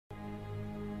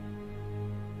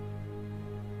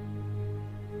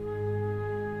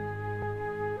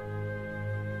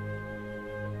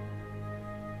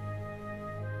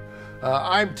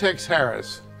I'm Tex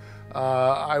Harris.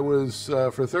 I was,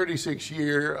 for 36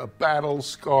 years, a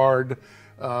battle-scarred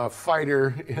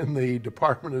fighter in the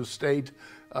Department of State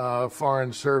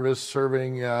Foreign Service,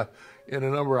 serving in a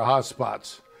number of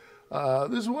hotspots.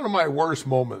 This is one of my worst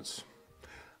moments.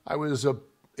 I was a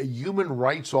human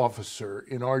rights officer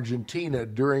in Argentina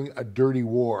during a dirty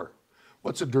war.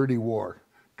 What's a dirty war?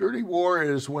 Dirty war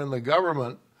is when the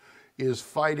government is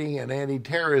fighting an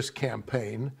anti-terrorist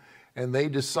campaign and they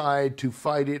decide to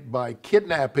fight it by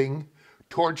kidnapping,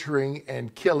 torturing,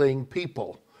 and killing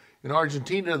people. In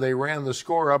Argentina, they ran the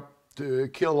score up to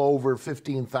kill over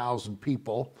 15,000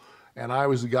 people, and I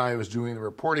was the guy who was doing the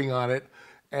reporting on it,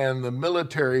 and the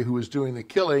military who was doing the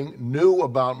killing knew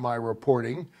about my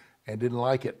reporting and didn't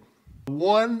like it.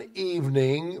 One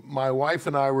evening, my wife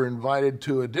and I were invited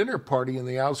to a dinner party in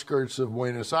the outskirts of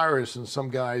Buenos Aires in some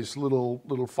guy's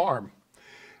little farm.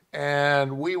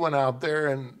 And we went out there,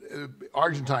 and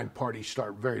Argentine parties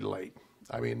start very late.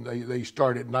 I mean, they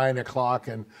start at 9 o'clock,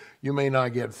 and you may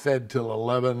not get fed till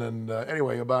 11. And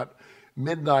anyway, about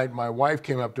midnight, my wife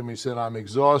came up to me and said, "I'm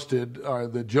exhausted.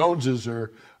 The Joneses,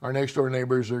 our next-door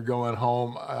neighbors, are going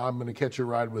home. I'm going to catch a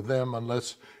ride with them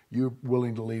unless you're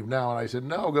willing to leave now." And I said,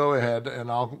 "No, go ahead,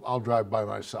 and I'll drive by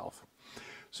myself."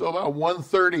 So about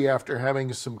 1:30, after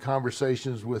having some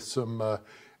conversations with some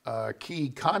key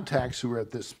contacts who were at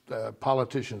this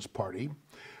politician's party,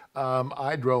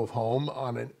 I drove home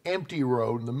on an empty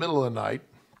road in the middle of the night,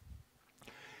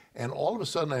 and all of a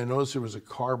sudden I noticed there was a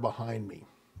car behind me.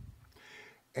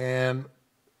 And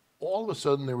all of a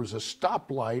sudden there was a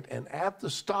stoplight, and at the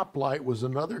stoplight was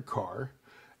another car,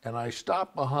 and I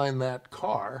stopped behind that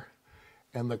car,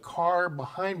 and the car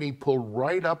behind me pulled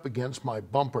right up against my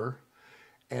bumper,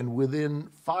 and within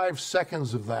 5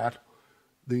 seconds of that,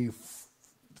 the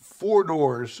four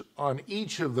doors on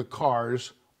each of the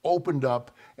cars opened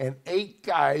up, and 8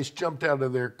 guys jumped out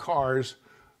of their cars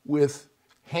with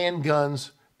handguns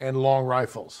and long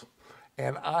rifles.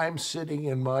 And I'm sitting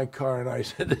in my car, and I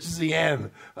said, "This is the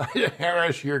end.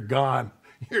 Harris, you're gone.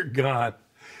 You're gone."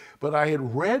 But I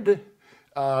had read,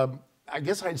 I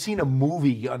guess I'd seen a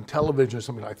movie on television or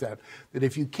something like that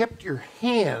if you kept your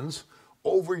hands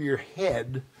over your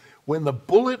head, when the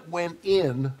bullet went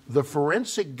in, the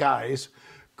forensic guys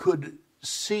could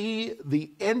see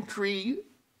the entry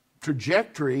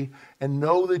trajectory and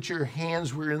know that your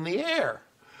hands were in the air.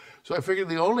 So I figured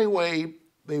the only way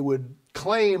they would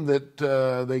claim that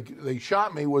they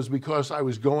shot me was because I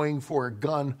was going for a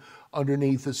gun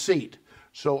underneath the seat.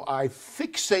 So I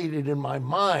fixated in my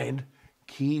mind,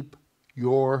 keep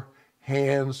your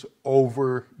hands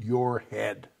over your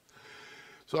head.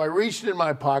 So I reached in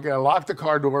my pocket, I locked the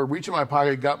car door, reached in my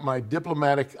pocket, got my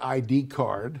diplomatic ID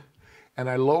card, and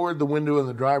I lowered the window on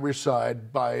the driver's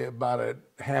side by about a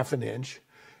half an inch.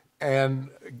 And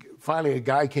finally a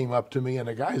guy came up to me, and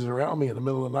the guys around me in the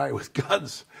middle of the night with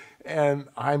guns. And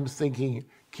I'm thinking,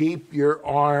 keep your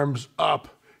arms up.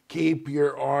 Keep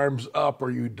your arms up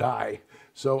or you die.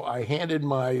 So I handed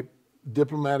my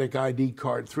diplomatic ID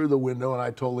card through the window, and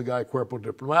I told the guy, "Cuerpo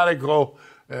Diplomatico,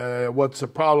 what's the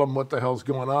problem? What the hell's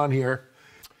going on here?"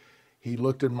 He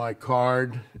looked at my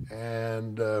card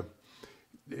and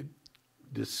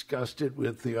discussed it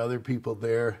with the other people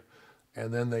there,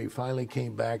 and then they finally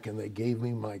came back and they gave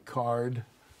me my card,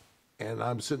 and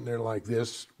I'm sitting there like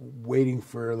this, waiting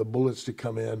for the bullets to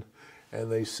come in, and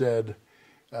they said,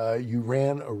 "You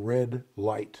ran a red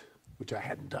light," which I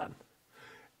hadn't done,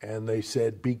 and they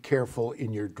said, "Be careful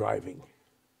in your driving."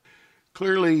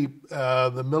 Clearly,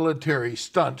 the military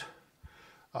stunt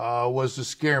was to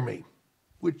scare me,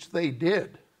 which they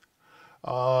did.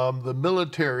 The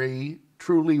military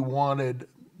truly wanted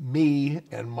me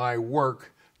and my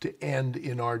work to end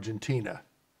in Argentina.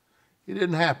 It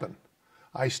didn't happen.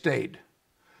 I stayed,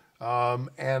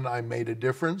 and I made a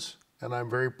difference, and I'm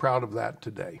very proud of that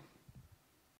today.